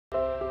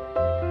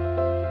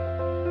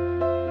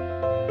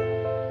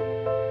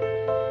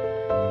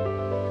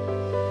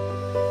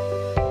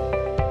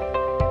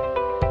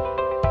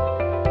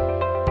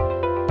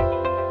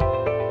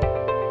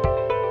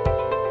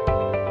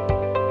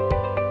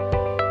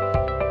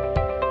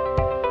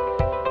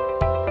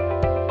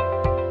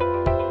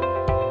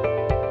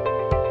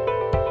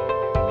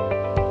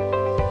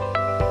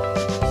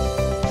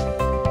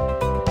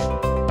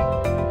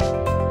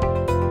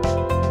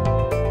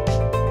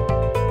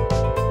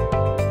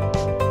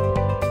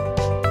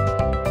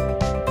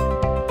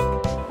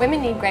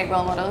Women need great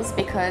role models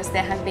because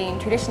there have been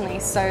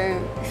traditionally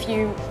so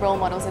few role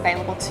models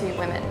available to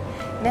women.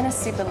 Men are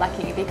super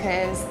lucky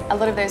because a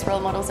lot of those role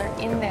models are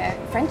in their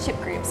friendship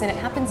groups and it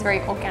happens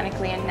very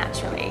organically and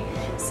naturally.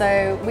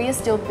 So we are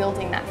still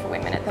building that for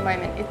women at the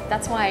moment.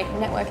 That's why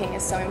networking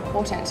is so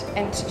important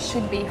and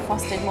should be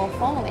fostered more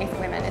formally for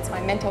women. It's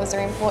why mentors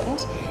are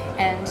important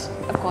and,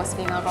 of course,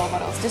 female role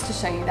models, just to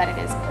show you that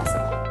it is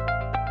possible.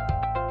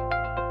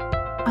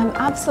 I'm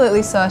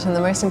absolutely certain the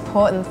most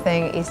important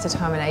thing is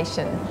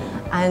determination.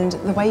 And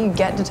the way you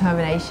get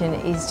determination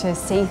is to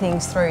see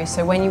things through.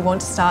 So when you want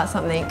to start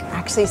something,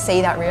 actually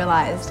see that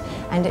realised.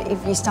 And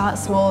if you start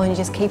small and you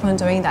just keep on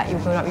doing that, you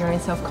build up your own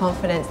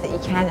self-confidence that you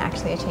can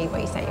actually achieve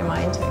what you set your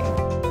mind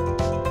to.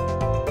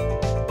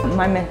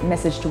 My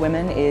message to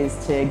women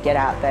is to get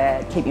out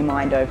there, keep your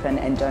mind open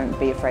and don't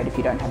be afraid if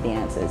you don't have the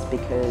answers,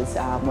 because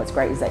what's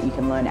great is that you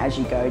can learn as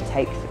you go,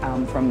 take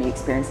from the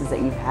experiences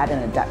that you've had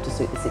and adapt to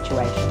suit the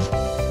situation.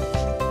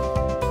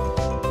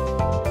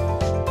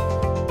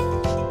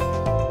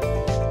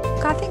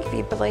 I think if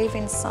you believe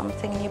in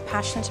something and you're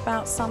passionate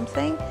about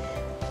something,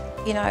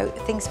 you know,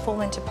 things fall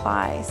into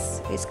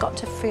place. It's got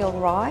to feel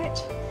right.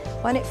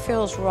 When it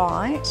feels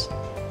right,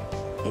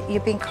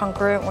 you're being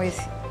congruent with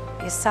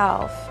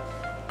yourself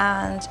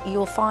and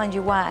you'll find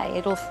your way.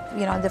 It'll,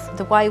 you know,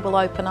 the way will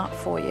open up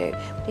for you.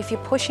 But if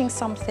you're pushing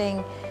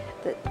something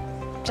that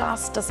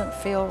just doesn't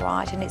feel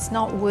right and it's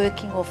not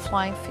working or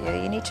flowing for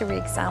you, you need to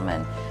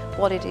re-examine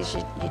what it is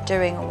you're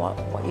doing and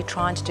what you're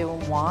trying to do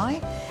and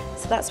why.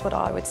 So that's what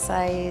I would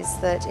say, is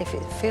that if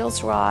it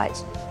feels right,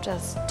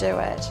 just do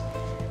it.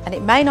 And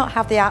it may not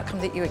have the outcome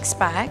that you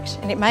expect,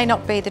 and it may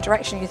not be the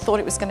direction you thought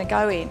it was going to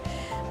go in,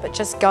 but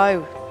just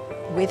go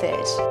with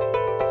it.